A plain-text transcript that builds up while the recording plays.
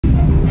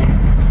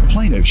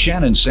plaintiff,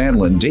 Shannon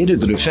Sandlin,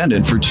 dated the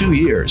defendant for 2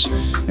 years,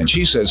 and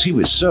she says he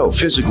was so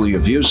physically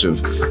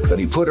abusive that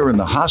he put her in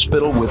the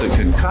hospital with a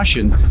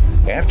concussion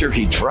after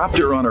he dropped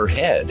her on her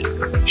head.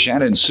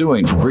 Shannon's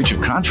suing for breach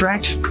of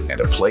contract and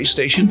a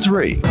PlayStation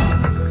 3.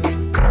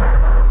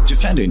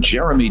 Defendant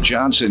Jeremy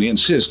Johnson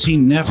insists he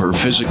never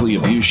physically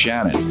abused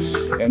Shannon,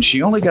 and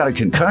she only got a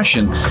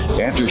concussion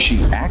after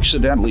she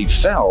accidentally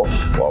fell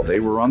while they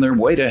were on their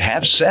way to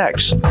have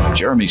sex.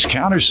 Jeremy's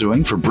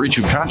countersuing for breach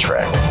of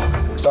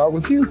contract. Start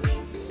with you.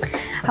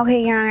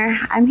 Okay, Your Honor.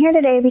 I'm here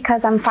today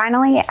because I'm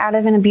finally out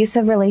of an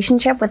abusive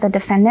relationship with the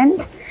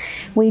defendant.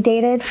 We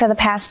dated for the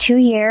past 2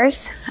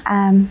 years.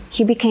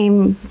 He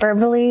became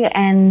verbally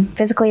and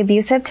physically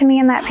abusive to me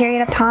in that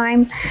period of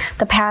time.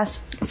 The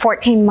past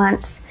 14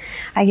 months,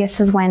 I guess,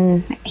 is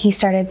when he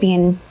started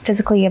being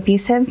physically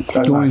abusive.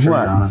 Doing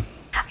what?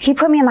 He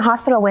put me in the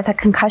hospital with a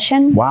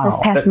concussion this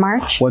past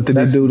March. What did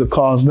he do to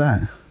cause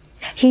that?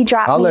 He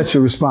dropped me. I'll let you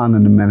respond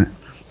in a minute.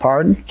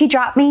 Pardon? He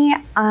dropped me.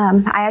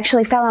 I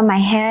actually fell on my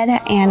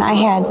head and I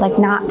had like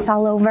knots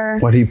all over.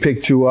 What, he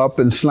picked you up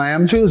and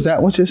slammed you? Is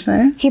that what you're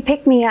saying? He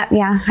picked me up,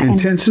 yeah.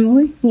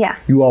 Intentionally? Yeah.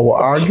 You all were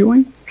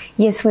arguing?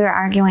 Yes, we were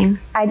arguing.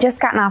 I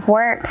just gotten off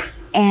work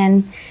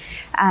and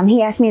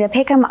he asked me to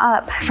pick him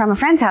up from a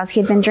friend's house.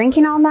 He'd been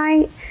drinking all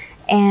night,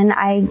 and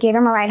I gave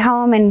him a ride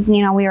home, and,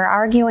 you know, we were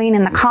arguing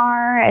in the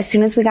car. As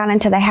soon as we got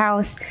into the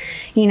house,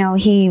 you know,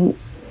 he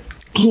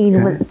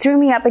threw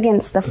me up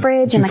against the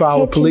fridge in the kitchen. Did you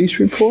file a police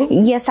report?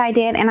 Yes, I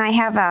did, and I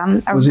have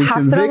a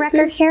hospital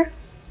record here.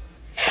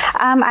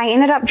 I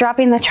ended up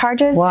dropping the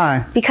charges.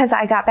 Why? Because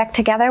I got back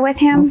together with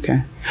him.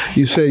 Okay.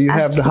 You say you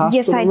have the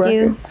hospital record? Yes, I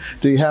do.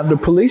 Do you have the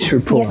police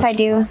report? Yes, I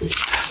do.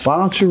 Why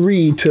don't you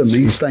read to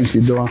me, thank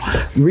you, Dawn.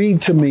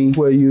 Read to me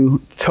where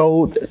you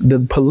told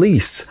the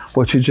police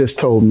what you just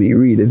told me.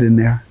 Read it in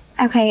there.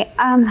 Okay.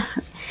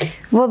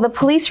 Well, the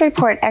police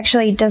report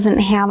actually doesn't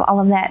have all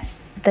of that,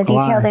 the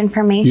detailed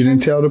information. You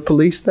didn't tell the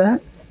police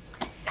that?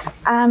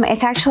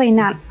 It's actually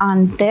not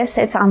on this.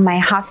 It's on my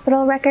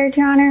hospital record,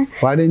 Your Honor.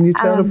 Why didn't you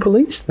tell the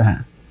police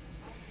that?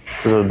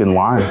 Because it would have been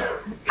lying.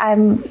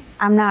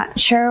 I'm not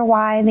sure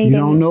why they didn't. You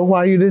don't know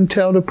why you didn't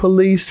tell the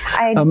police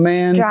a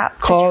man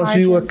caused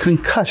you a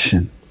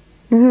concussion?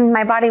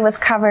 My body was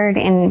covered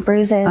in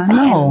bruises. I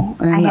know,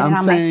 and I had I'm it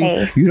on saying my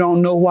face. You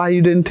don't know why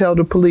you didn't tell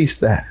the police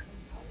that?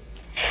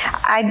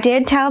 I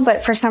did tell,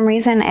 but for some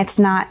reason it's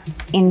not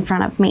in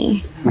front of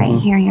me right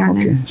here, Your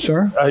Honor. Okay.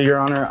 Sir? Your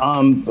Honor,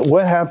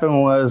 what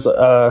happened was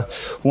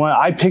when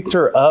I picked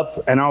her up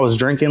and I was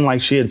drinking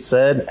like she had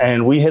said,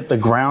 and we hit the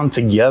ground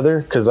together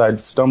because I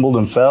stumbled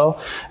and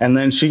fell, and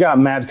then she got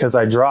mad because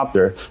I dropped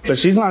her. But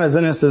she's not as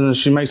innocent as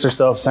she makes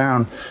herself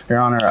sound, Your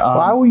Honor.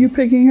 Why were you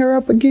picking her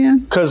up again?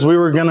 Because we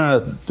were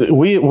gonna,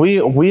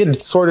 we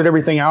had sorted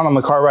everything out on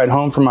the car ride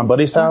home from my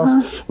buddy's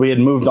house. We had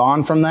moved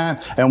on from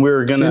that, and we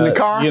were gonna, in the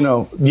car? You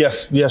know,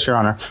 yes, Your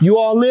Honor. You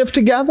all live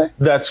together?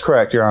 That's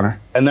correct, Your Honor.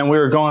 And then we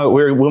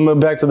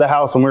moved back to the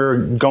house and we were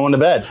going to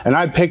bed. And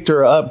I picked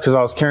her up because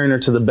I was carrying her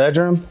to the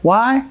bedroom.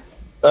 Why?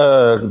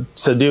 To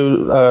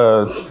do,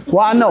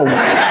 Why no?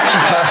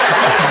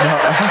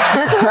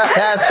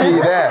 Ask me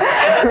that.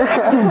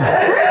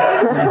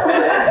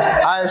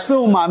 I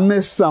assume I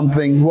missed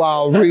something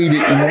while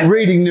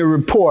reading the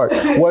report.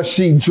 Was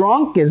she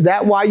drunk? Is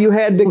that why you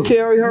had to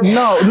carry her?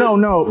 No.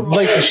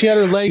 Like, she had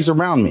her legs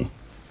around me.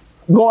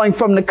 Going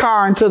from the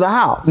car into the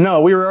house?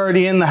 No, we were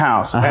already in the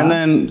house. And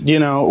then, you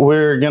know,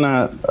 we're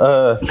gonna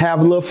have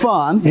a little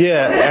fun.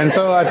 Yeah, and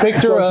so I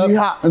picked her up.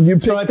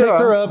 So I picked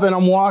her up and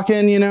I'm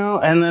walking, you know,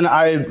 and then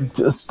I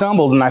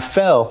stumbled and I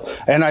fell.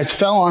 And I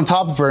fell on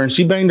top of her and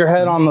she banged her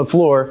head on the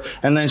floor.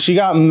 And then she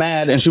got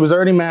mad, and she was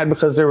already mad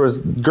because there was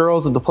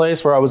girls at the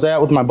place where I was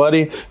at with my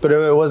buddy, but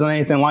it wasn't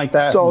anything like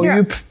that. So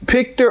you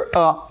picked her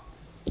up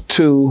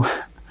to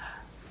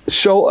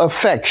show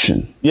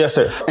affection. Yes,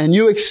 sir. And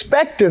you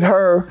expected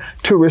her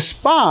to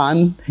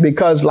respond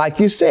because, like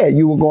you said,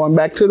 you were going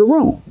back to the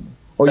room.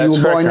 Or you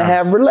were going to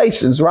have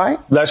relations, right?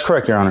 That's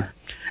correct, Your Honor.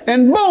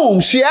 And boom,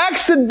 she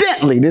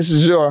accidentally, this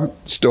is your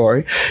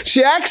story,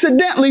 she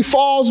accidentally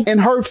falls and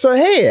hurts her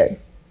head.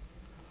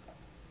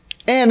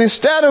 And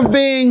instead of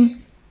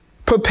being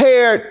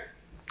prepared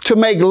to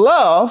make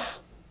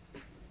love,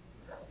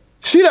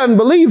 she doesn't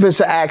believe it's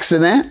an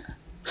accident.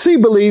 She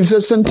believes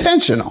it's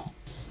intentional.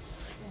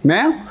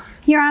 Ma'am?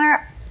 Your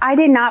Honor, I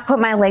did not put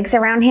my legs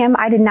around him.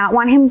 I did not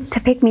want him to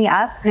pick me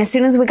up. And as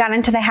soon as we got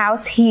into the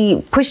house,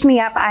 he pushed me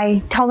up.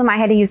 I told him I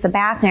had to use the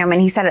bathroom,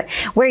 and he said,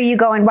 "Where are you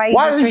going? Why are you disrespecting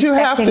me?" Why did you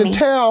have to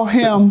tell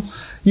him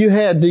you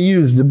had to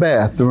use the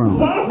bathroom?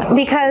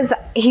 Because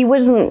he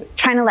wasn't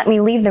trying to let me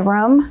leave the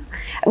room.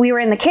 We were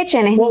in the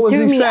kitchen, and what was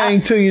he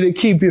saying to you to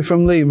keep you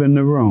from leaving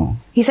the room?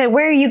 He said,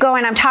 "Where are you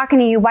going? I'm talking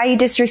to you. Why are you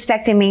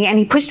disrespecting me?" And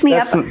he pushed me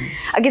up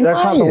against.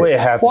 That's not the way it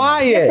happened.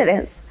 Why? Yes, it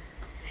is.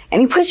 And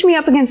he pushed me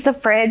up against the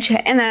fridge,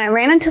 and then I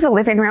ran into the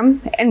living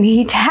room, and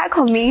he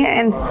tackled me,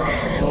 and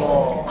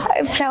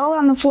I fell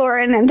on the floor,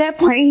 and at that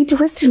point, he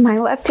twisted my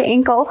left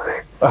ankle.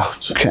 Oh,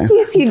 okay.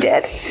 Yes, you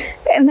did.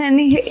 And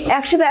then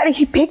after that,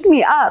 he picked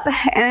me up.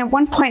 And at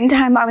one point in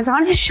time, I was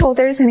on his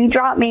shoulders and he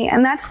dropped me.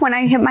 And that's when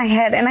I hit my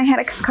head and I had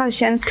a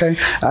concussion. Okay,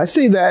 I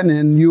see that.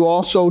 And you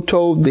also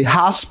told the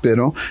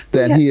hospital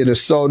that he had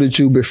assaulted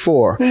you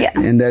before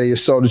and that he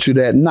assaulted you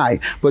that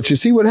night. But you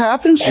see what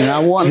happens? And I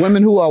want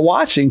women who are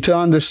watching to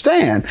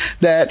understand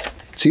that,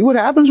 see what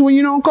happens when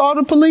you don't call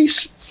the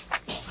police?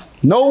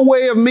 No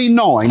way of me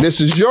knowing.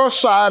 This is your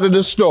side of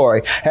the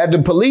story. Had the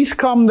police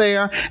come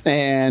there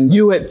and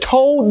you had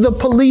told the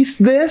police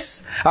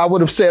this, I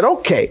would have said,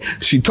 okay,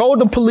 she told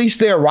the police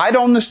there right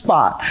on the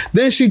spot.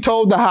 Then she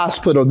told the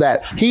hospital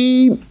that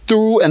he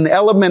threw an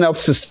element of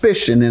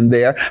suspicion in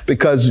there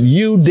because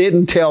you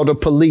didn't tell the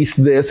police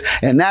this.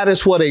 And that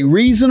is what a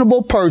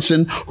reasonable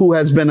person who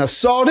has been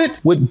assaulted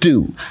would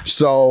do.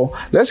 So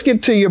let's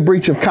get to your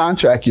breach of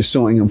contract you're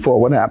suing him for.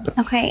 What happened?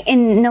 Okay,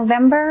 in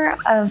November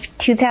of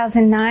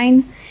 2009,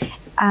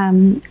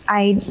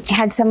 I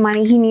had some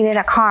money. He needed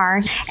a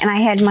car, and I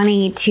had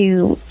money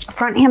to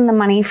front him the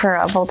money for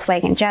a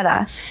Volkswagen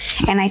Jetta.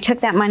 And I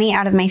took that money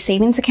out of my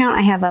savings account.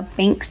 I have a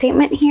bank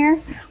statement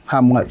here. How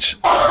much?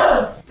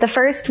 The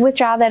first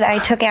withdrawal that I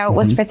took out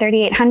was for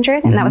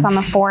 $3,800, and that was on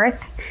the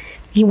 4th.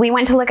 We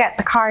went to look at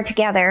the car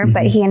together,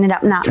 but he ended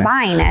up not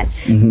buying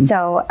it.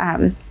 So,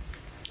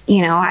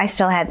 you know, I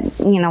still had,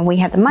 you know, we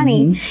had the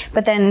money,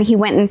 but then he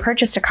went and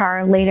purchased a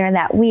car later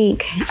that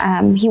week.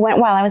 He went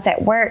while I was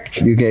at work.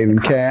 You gave him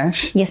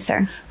cash? Yes,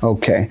 sir.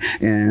 Okay.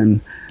 And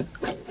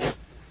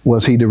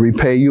was he to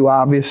repay you,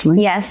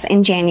 obviously? Yes,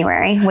 in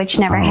January, which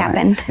never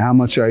happened. How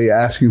much are you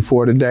asking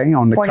for today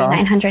on the car?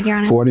 $4,900, Your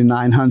Honor.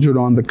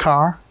 $4,900 on the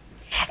car?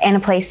 And a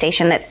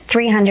PlayStation. That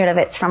 $300 of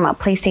it's from a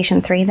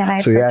PlayStation 3 that I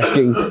So you're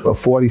asking for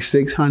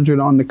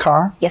 $4,600 on the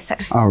car? Yes, sir.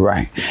 All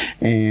right.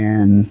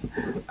 And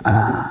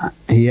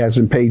he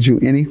hasn't paid you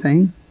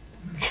anything?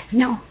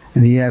 No.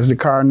 And he has the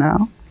car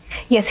now?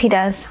 Yes, he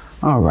does.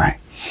 All right.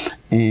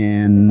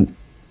 And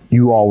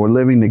you all were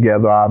living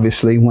together,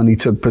 obviously, when he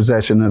took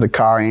possession of the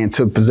car and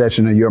took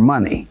possession of your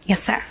money?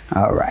 Yes, sir.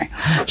 All right.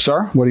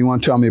 Sir, what do you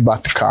want to tell me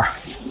about the car?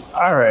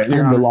 All right.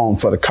 And the loan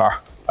for the car?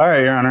 All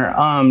right, Your Honor.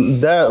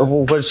 That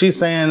what she's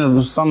saying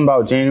was something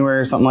about January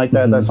or something like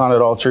that. That's not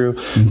at all true.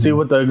 See,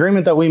 what the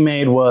agreement that we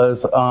made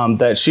was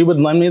that she would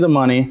lend me the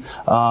money,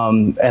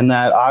 and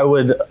that I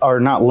would, or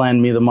not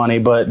lend me the money,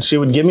 but she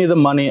would give me the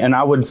money, and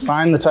I would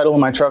sign the title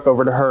of my truck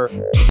over to her,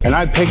 and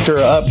I picked her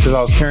up because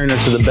I was carrying her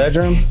to the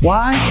bedroom.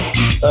 Why?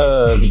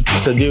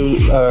 To do.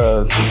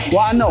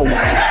 Why no?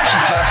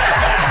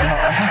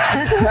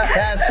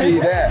 Ask me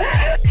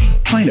that.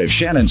 Plaintiff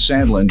Shannon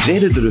Sandlin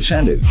dated the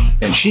defendant,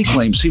 and she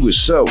claims he was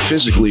so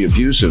physically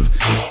abusive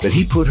that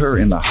he put her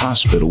in the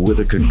hospital with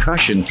a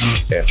concussion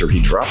after he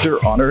dropped her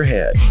on her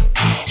head.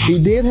 He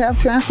did have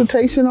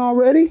transportation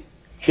already?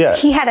 Yeah.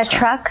 He had a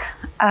truck,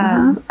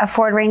 a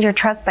Ford Ranger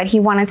truck, but he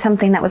wanted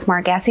something that was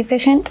more gas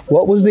efficient.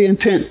 What was the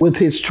intent with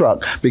his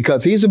truck?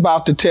 Because he's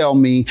about to tell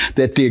me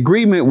that the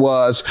agreement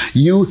was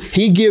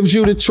he gives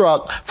you the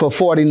truck for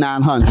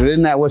 $4,900.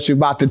 Isn't that what you're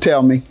about to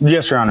tell me?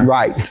 Yes, Your Honor.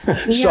 Right.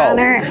 Your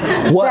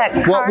Honor,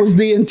 what was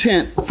the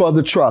intent for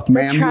the truck,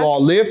 ma'am? You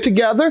all lived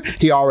together.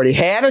 He already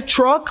had a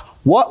truck.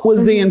 What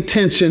was the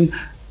intention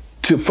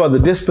for the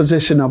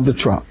disposition of the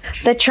truck?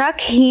 The truck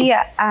he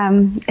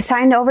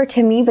signed over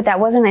to me, but that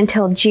wasn't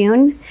until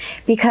June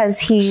because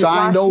he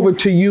signed over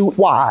to you.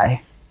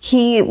 Why?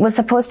 He was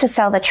supposed to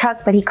sell the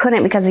truck, but he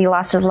couldn't because he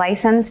lost his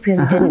license because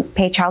he didn't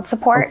pay child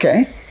support.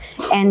 Okay.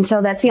 And so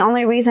that's the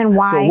only reason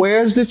why. So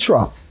where's the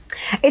truck?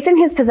 It's in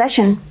his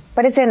possession,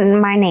 but it's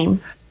in my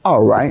name.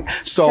 All right.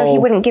 So he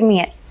wouldn't give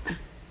me it.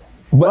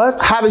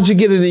 But how did you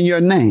get it in your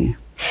name?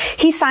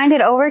 He signed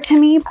it over to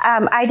me.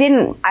 I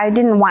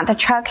didn't want the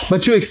truck.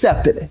 But you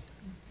accepted it.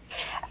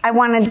 I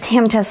wanted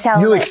him to sell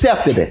it. You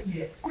accepted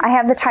it. I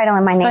have the title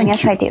in my name.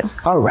 Yes, I do.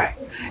 All right.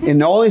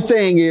 And the only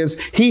thing is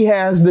he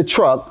has the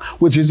truck,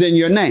 which is in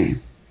your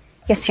name.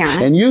 Yes, Your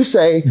Honor. And you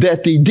say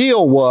that the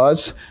deal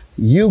was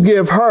you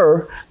give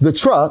her the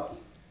truck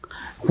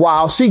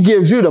while she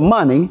gives you the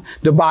money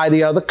to buy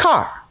the other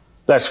car.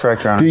 That's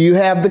correct, Your Honor. Do you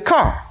have the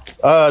car?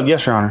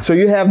 Yes, Your Honor. So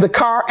you have the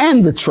car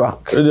and the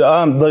truck?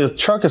 The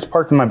truck is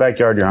parked in my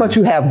backyard, Your Honor. But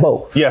you have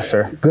both? Yes,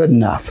 sir. Good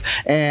enough.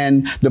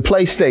 And the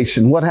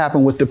PlayStation, what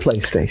happened with the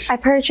PlayStation? I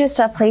purchased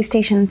a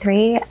PlayStation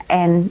 3,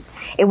 and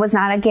it was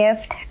not a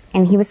gift,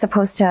 and he was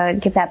supposed to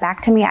give that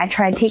back to me. I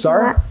tried taking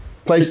that.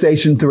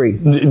 PlayStation 3?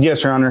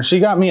 Yes, Your Honor. She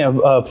got me a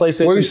PlayStation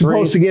 3. Were you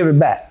supposed to give it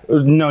back?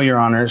 No, Your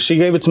Honor. She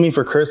gave it to me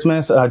for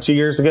Christmas 2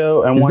 years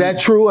ago. And is that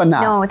true or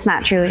not? No, it's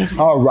not true.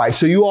 All right.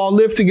 So you all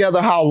lived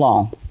together how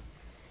long?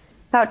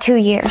 About 2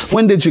 years.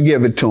 When did you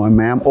give it to him,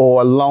 ma'am?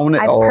 Or loan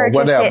it or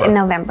whatever? I purchased it in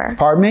November.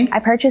 Pardon me? I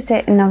purchased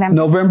it in November.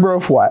 November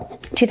of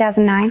what?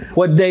 2009.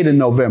 What date in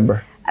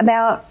November?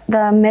 About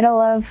the middle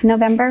of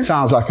November.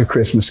 Sounds like a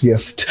Christmas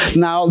gift.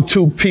 Now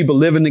 2 people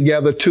living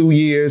together 2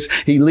 years.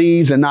 He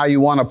leaves and now you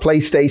want a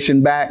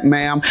PlayStation back,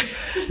 ma'am.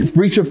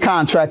 Breach of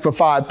contract for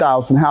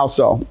 $5,000. How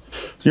so?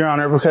 Your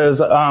Honor,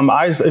 because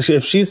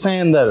if she's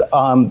saying that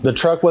the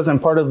truck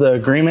wasn't part of the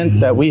agreement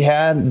that we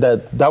had,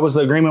 that was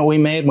the agreement we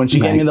made when she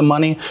gave me the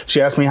money.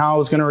 She asked me how I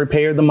was going to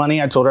repay her the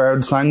money. I told her I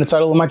would sign the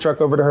title of my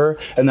truck over to her,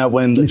 and that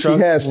when the truck,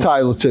 she has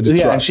title to the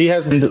truck, and she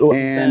has,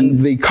 and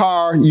the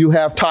car, you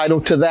have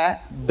title to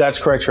that. That's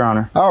correct, Your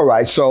Honor. All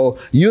right, so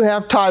you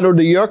have title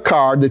to your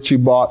car that you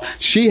bought.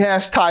 She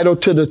has title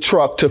to the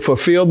truck to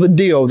fulfill the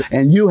deal,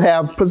 and you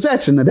have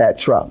possession of that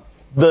truck.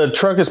 The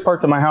truck is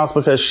parked at my house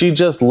because she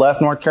just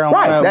left North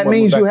Carolina. Right, that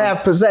means you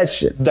have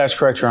possession. That's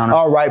correct, Your Honor.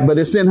 All right, but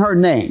it's in her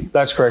name.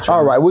 That's correct, Your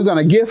Honor. All right, we're going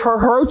to give her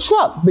her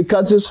truck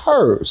because it's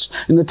hers,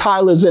 and the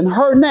title is in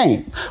her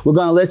name. We're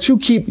going to let you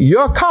keep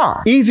your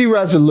car. Easy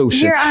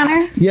resolution. Your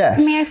Honor?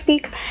 Yes. May I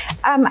speak?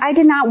 I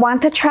did not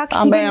want the truck.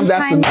 Ma'am,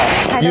 that's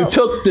enough. You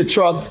took the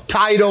truck,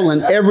 title,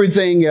 and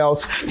everything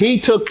else. He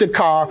took the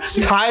car,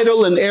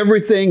 title, and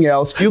everything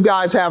else. You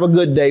guys have a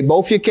good day.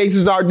 Both your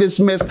cases are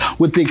dismissed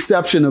with the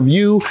exception of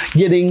you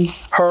getting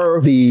her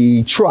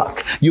the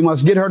truck. You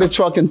must get her the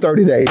truck in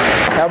 30 days.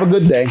 Have a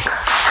good day.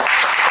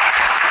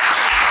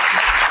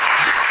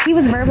 He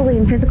was verbally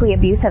and physically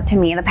abusive to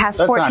me the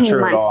past 14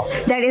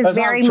 months. That is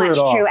very much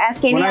true.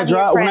 Ask any of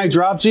your friends. When I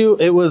dropped you,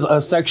 it was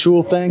a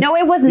sexual thing. No,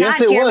 it was not,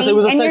 Yes, it Jeremy. was. It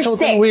was a sexual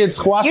thing. We had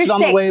squashed it on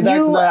the way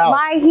back to the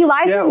house. He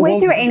lies his way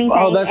through anything.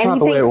 Oh, that's not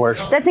the way it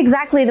works. That's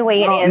exactly the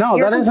way it is. No,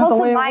 that isn't the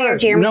way it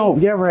works. Jeremy. No,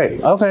 yeah,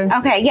 right. Okay.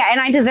 Okay, yeah, and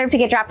I deserve to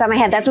get dropped on my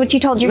head. That's what you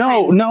told your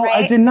friends. No,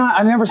 right? I did not.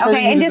 I never said that.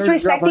 Okay, and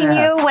disrespecting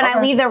you when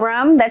I leave the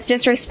room, that's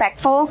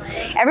disrespectful.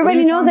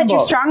 Everybody knows that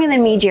you're stronger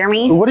than me,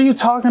 Jeremy. What are you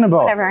talking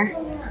about?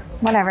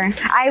 Whatever.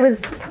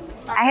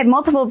 I had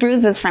multiple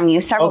bruises from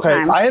you several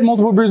times. I had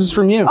multiple bruises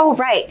from you. Oh,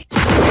 right.